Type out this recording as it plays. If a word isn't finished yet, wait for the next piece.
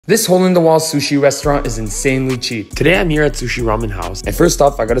This hole-in-the-wall sushi restaurant is insanely cheap. Today I'm here at Sushi Ramen House, and first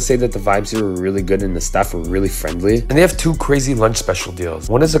off, I gotta say that the vibes here are really good and the staff are really friendly. And they have two crazy lunch special deals.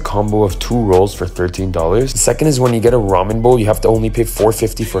 One is a combo of 2 rolls for $13. The second is when you get a ramen bowl, you have to only pay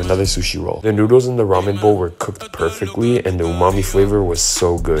 $4.50 for another sushi roll. The noodles in the ramen bowl were cooked perfectly, and the umami flavor was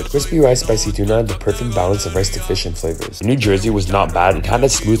so good. Crispy rice, spicy tuna had the perfect balance of rice to fish and flavors. New Jersey was not bad. It had a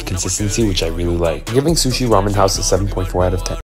smooth consistency, which I really like. I'm giving Sushi Ramen House a 7.4 out of 10.